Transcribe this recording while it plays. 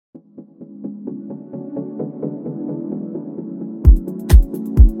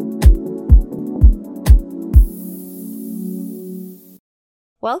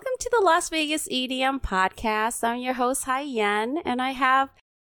Welcome to the Las Vegas EDM Podcast. I'm your host, Yen, and I have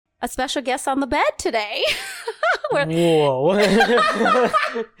a special guest on the bed today. Whoa.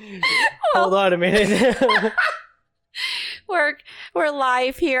 Hold on a minute. We're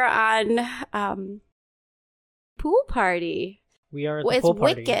live here on Pool Party. We are at the pool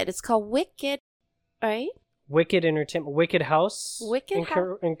party. It's Wicked. It's called Wicked, right? Wicked Entertainment. Wicked House? Wicked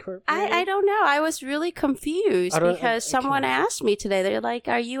House. I don't know. I was really confused because someone asked me today. They're like,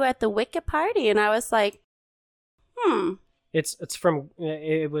 "Are you at the Wicked party?" And I was like, It's from.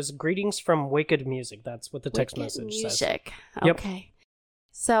 It was greetings from Wicked Music. That's what the text message says. Music. Okay. Yep.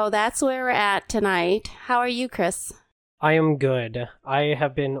 So that's where we're at tonight. How are you, Chris? I am good. I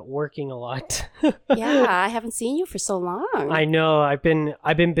have been working a lot. Yeah, I haven't seen you for so long. I know. I've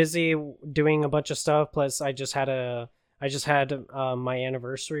been busy doing a bunch of stuff. Plus, I just had my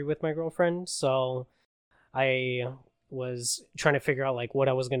anniversary with my girlfriend, so I was trying to figure out like what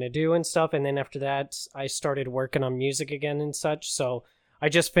I was gonna do and stuff. And then after that, I started working on music again and such. So I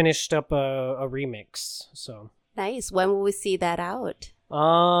just finished up a remix. So nice. When will we see that out?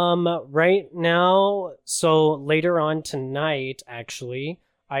 Right now, so later on tonight, actually,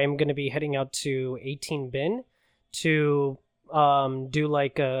 I am going to be heading out to 18 Bin to do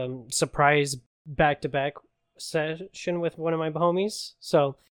like a surprise back-to-back session with one of my homies.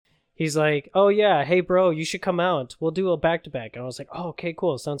 So he's like, "Oh yeah, hey bro, you should come out. We'll do a back-to-back." And I was like, "Oh, okay,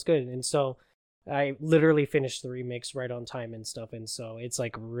 cool. Sounds good." And so I literally finished the remix right on time and stuff, and so it's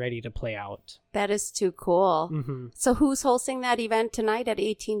like ready to play out. That is too cool. Mm-hmm. So who's hosting that event tonight at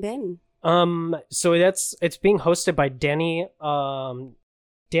 18 Bin? So it's being hosted by Danny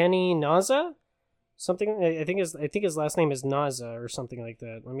Naza, something. I think his last name is Naza or something like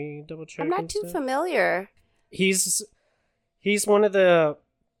that. Let me double check. I'm not too familiar. He's one of the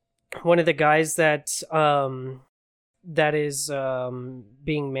guys that is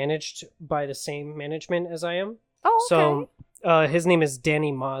being managed by the same management as I am. Oh, okay. So his name is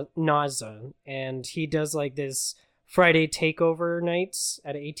Danny Naza, and he does like this Friday takeover nights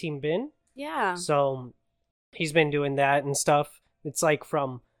at 18 Bin. Yeah. So he's been doing that and stuff. It's like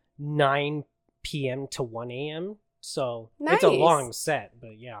from 9 p.m. to 1 a.m. So nice. It's a long set,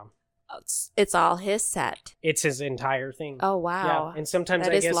 but yeah. It's all his set. It's his entire thing. Oh, wow. Yeah. And sometimes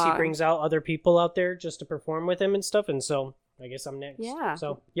I guess he brings out other people out there just to perform with him and stuff. And so I guess I'm next. Yeah.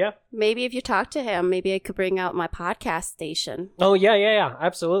 So, yeah. Maybe if you talk to him, maybe I could bring out my podcast station. Oh, yeah.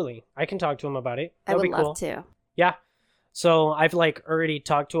 Absolutely. I can talk to him about it. I would love to. Yeah. So I've like already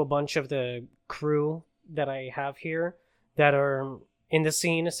talked to a bunch of the crew that I have here that are in the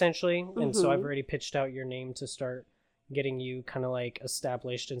scene essentially. Mm-hmm. And so I've already pitched out your name to start getting you kind of like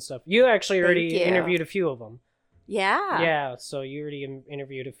established and stuff. You actually already interviewed a few of them. Yeah. So you already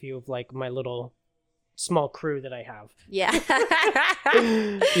interviewed a few of like my little small crew that I have. Yeah.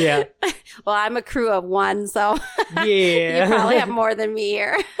 Yeah. Well, I'm a crew of one, so yeah. You probably have more than me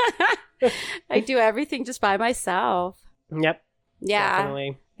here. I do everything just by myself. Yep. Yeah.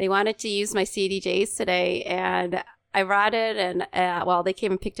 Definitely. They wanted to use my CDJs today, and I brought it, and they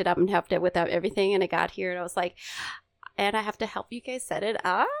came and picked it up and helped it with everything, and it got here, and I was like, and I have to help you guys set it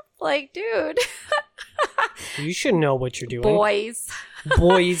up? Like, dude. You should know what you're doing. Boys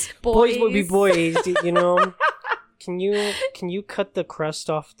will be boys, you know. Can you cut the crust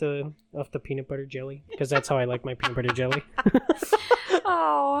off the peanut butter jelly? Because that's how I like my peanut butter jelly.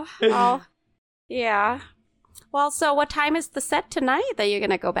 Oh. Yeah. Well, so what time is the set tonight that you're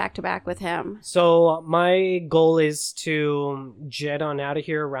going to go back to back with him? So my goal is to jet on out of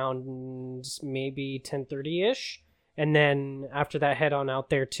here around maybe 10:30ish. And then after that, head on out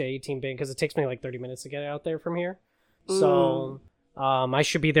there to 18 Bin because it takes me like 30 minutes to get out there from here. So I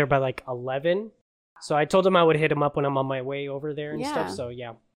should be there by like 11. So I told him I would hit him up when I'm on my way over there and stuff. So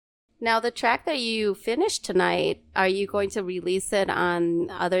yeah. Now, the track that you finished tonight, are you going to release it on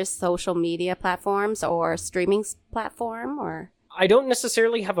other social media platforms or streaming platform? Or I don't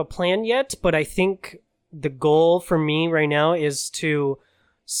necessarily have a plan yet, but I think the goal for me right now is to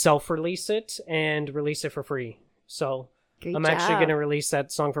self-release it and release it for free. So I'm actually going to release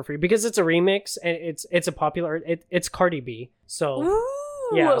that song for free because it's a remix and it's a popular. It's Cardi B. So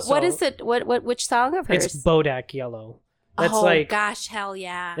yeah. So what is it? Which song of hers? It's Bodak Yellow. That's gosh, hell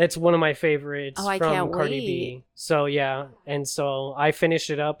yeah. That's one of my favorites from can't Cardi wait. B. So yeah, and so I finished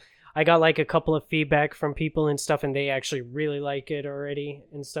it up. I got like a couple of feedback from people and stuff, and they actually really like it already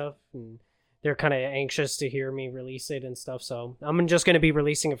and stuff. And they're kind of anxious to hear me release it and stuff. So I'm just going to be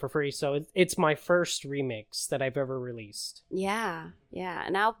releasing it for free. So it's my first remix that I've ever released. Yeah.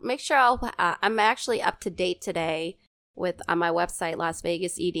 And I'll make sure I'm actually up to date today on my website,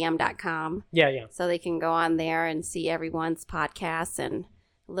 LasVegasEDM.com. Yeah. So they can go on there and see everyone's podcasts and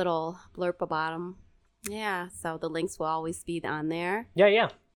little blurb about them. Yeah, so the links will always be on there. Yeah.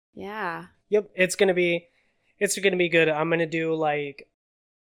 Yeah. Yep, it's gonna be good. I'm gonna do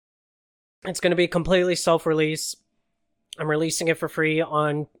it's gonna be completely self-release. I'm releasing it for free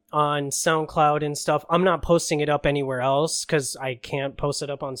on SoundCloud and stuff. I'm not posting it up anywhere else because I can't post it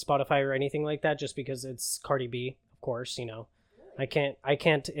up on Spotify or anything like that. Just because it's Cardi B, of course. I can't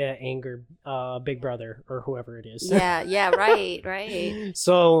anger Big Brother or whoever it is. Yeah, right.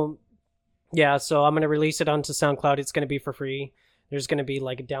 So I'm gonna release it onto SoundCloud. It's gonna be for free. There's going to be a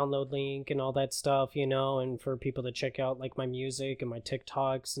download link and all that stuff, and for people to check out my music and my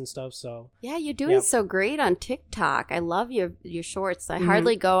TikToks and stuff. So yeah, you're doing so great on TikTok. I love your shorts. I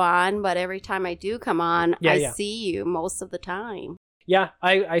hardly go on, but every time I do come on, I see you most of the time. Yeah,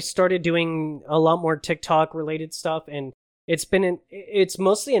 I started doing a lot more TikTok related stuff, and it's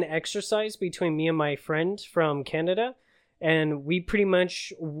mostly an exercise between me and my friend from Canada. And we pretty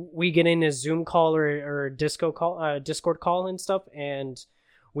much, we get in a Zoom call or a Discord call and stuff. And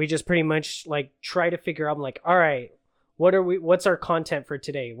we just pretty much try to figure out, all right, what's our content for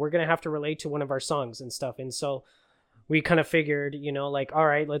today? We're going to have to relate to one of our songs and stuff. And so we kind of figured, all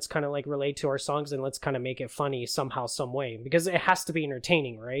right, let's kind of relate to our songs and let's kind of make it funny somehow, some way, because it has to be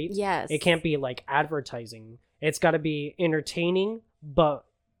entertaining, right? Yes. It can't be advertising. It's got to be entertaining, but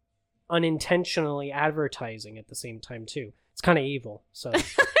unintentionally advertising at the same time too. It's kind of evil, so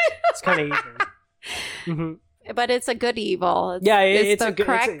it's kind of evil. Mm-hmm. But it's a good evil. It's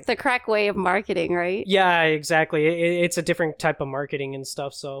the crack way of marketing, right? Yeah, exactly. It's a different type of marketing and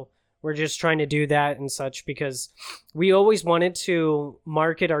stuff. So we're just trying to do that and such because we always wanted to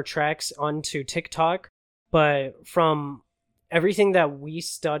market our tracks onto TikTok, but from everything that we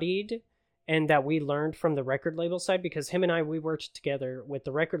studied and that we learned from the record label side, because him and we worked together with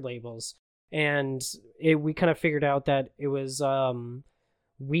the record labels, and we kind of figured out that it was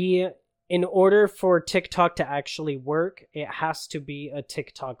in order for TikTok to actually work, it has to be a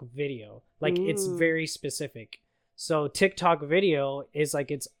TikTok video. It's very specific. So TikTok video is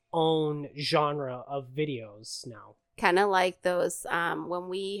its own genre of videos now. Kind of like those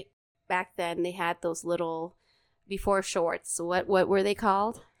when back then they had those little before shorts. What were they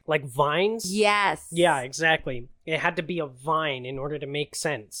called? Like vines? Yes. Yeah, exactly. It had to be a vine in order to make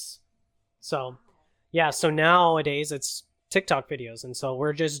sense. So, yeah, so nowadays it's TikTok videos. And so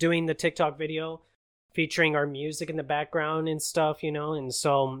we're just doing the TikTok video featuring our music in the background and stuff, and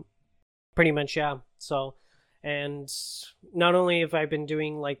so pretty much, yeah. So, and not only have I been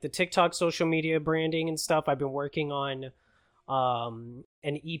doing the TikTok social media branding and stuff, I've been working on an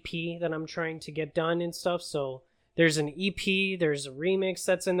EP that I'm trying to get done and stuff. So there's an EP, there's a remix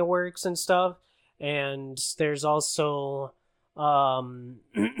that's in the works and stuff. And there's also,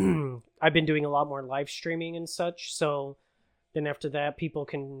 I've been doing a lot more live streaming and such. So then after that, people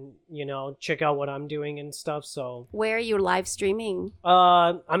can, check out what I'm doing and stuff. So where are you live streaming?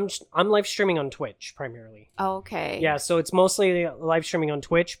 I'm live streaming on Twitch primarily. Oh, okay. Yeah, so it's mostly live streaming on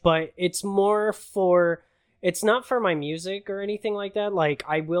Twitch, but it's more it's not for my music or anything like that.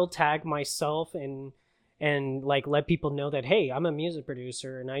 I will tag myself and let people know that, hey, I'm a music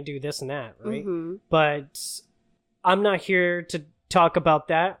producer and I do this and that, right? Mm-hmm. But I'm not here to talk about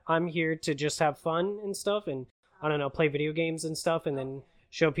that. I'm here to just have fun and stuff, and I don't know, play video games and stuff, and then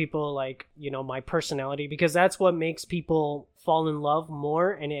show people my personality, because that's what makes people fall in love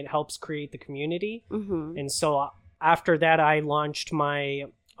more, and it helps create the community. Mm-hmm. And so after that, I launched my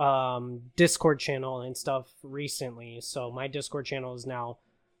Discord channel and stuff recently. So my Discord channel is now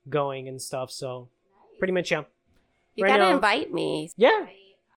going and stuff. So pretty much, yeah. You gotta invite me. Yeah.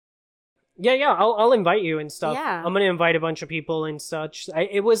 Yeah. I'll invite you and stuff. Yeah. I'm gonna invite a bunch of people and such.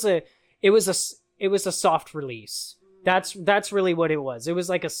 It was a soft release. That's really what it was. It was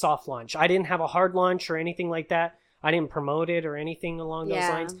like a soft launch. I didn't have a hard launch or anything like that. I didn't promote it or anything along those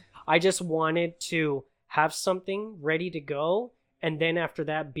lines. I just wanted to have something ready to go, and then after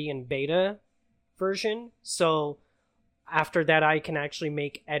that be in beta version. So after that, I can actually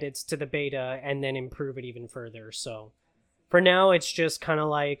make edits to the beta and then improve it even further. So for now, it's just kind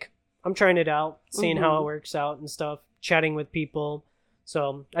of I'm trying it out, seeing how it works out and stuff, chatting with people.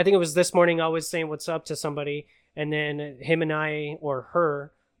 So I think it was this morning I was saying what's up to somebody, and then him and I, or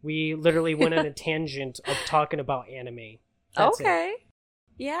her, we literally went on a tangent of talking about anime. That's okay. It.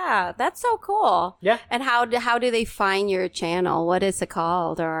 Yeah, that's so cool. Yeah. And how do they find your channel? What is it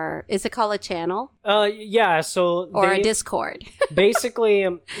called? Or is it called a channel? Yeah, so or a Discord. basically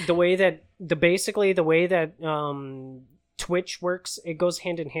the way that Twitch works, it goes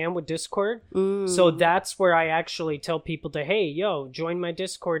hand in hand with Discord. So that's where I actually tell people to, hey, yo, join my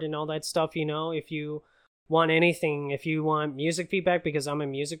Discord and all that stuff, if you want anything, if you want music feedback, because I'm a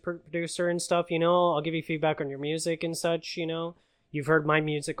music producer and stuff, I'll give you feedback on your music and such, You've heard my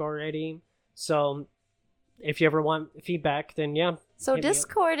music already. So if you ever want feedback, then yeah. So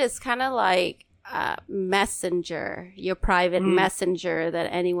Discord is kind of like messenger, your private messenger that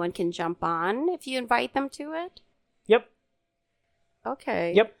anyone can jump on if you invite them to it? Yep.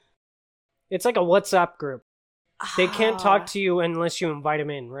 Okay. Yep. It's like a WhatsApp group. They can't talk to you unless you invite them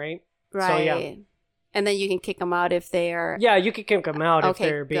in, right? Right. So, yeah. And then you can kick them out if they're... Yeah, you can kick them out if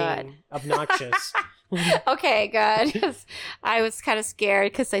they're being obnoxious. Okay, good. 'Cause I was kind of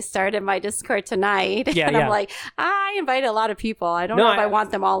scared because I started my Discord tonight. Yeah, and I'm like, I invite a lot of people. I don't know if I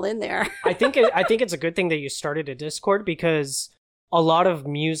want them all in there. I think it's a good thing that you started a Discord, because a lot of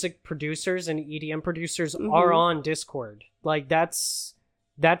music producers and EDM producers are on Discord. Like, that's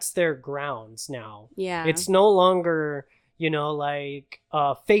their grounds now. Yeah. It's no longer, like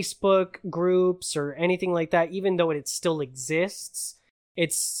Facebook groups or anything like that. Even though it still exists,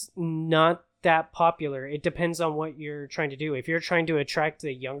 it's not that popular. It depends on what you're trying to do. If you're trying to attract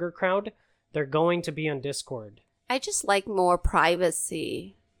the younger crowd, they're going to be on Discord. I just like more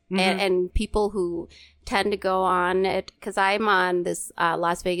privacy. And people who tend to go on it, because I'm on this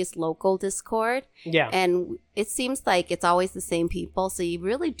Las Vegas local Discord. Yeah. And it seems like it's always the same people. So you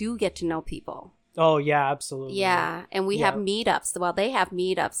really do get to know people. Oh, yeah, absolutely. Yeah. And we have meetups. Well, they have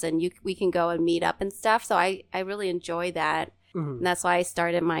meetups and we can go and meet up and stuff. So I really enjoy that. And that's why I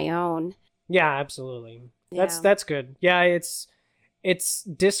started my own. Yeah, absolutely. That's good. Yeah, it's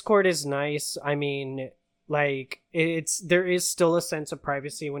Discord is nice. I mean, like, there is still a sense of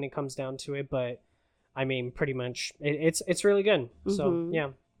privacy when it comes down to it, but I mean, pretty much it's really good. So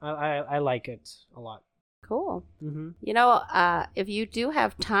yeah, I like it a lot. Cool. If you do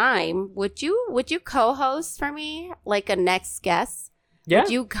have time, would you co-host for me, like a next guest? Yeah.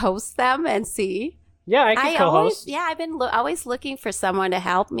 Would you host them and see? Yeah, I can co-host. I've been always looking for someone to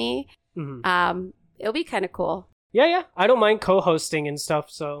help me. It'll be kind of cool. Yeah, I don't mind co-hosting and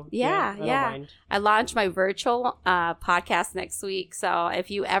stuff. So yeah. I don't mind. I launch my virtual podcast next week. So if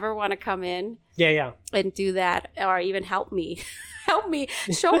you ever want to come in, and do that, or even help me,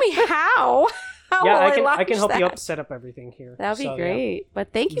 show me how. I can help you set up everything here. That'd be great. Yeah.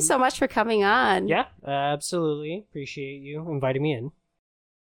 But thank you so much for coming on. Yeah, absolutely. Appreciate you inviting me in.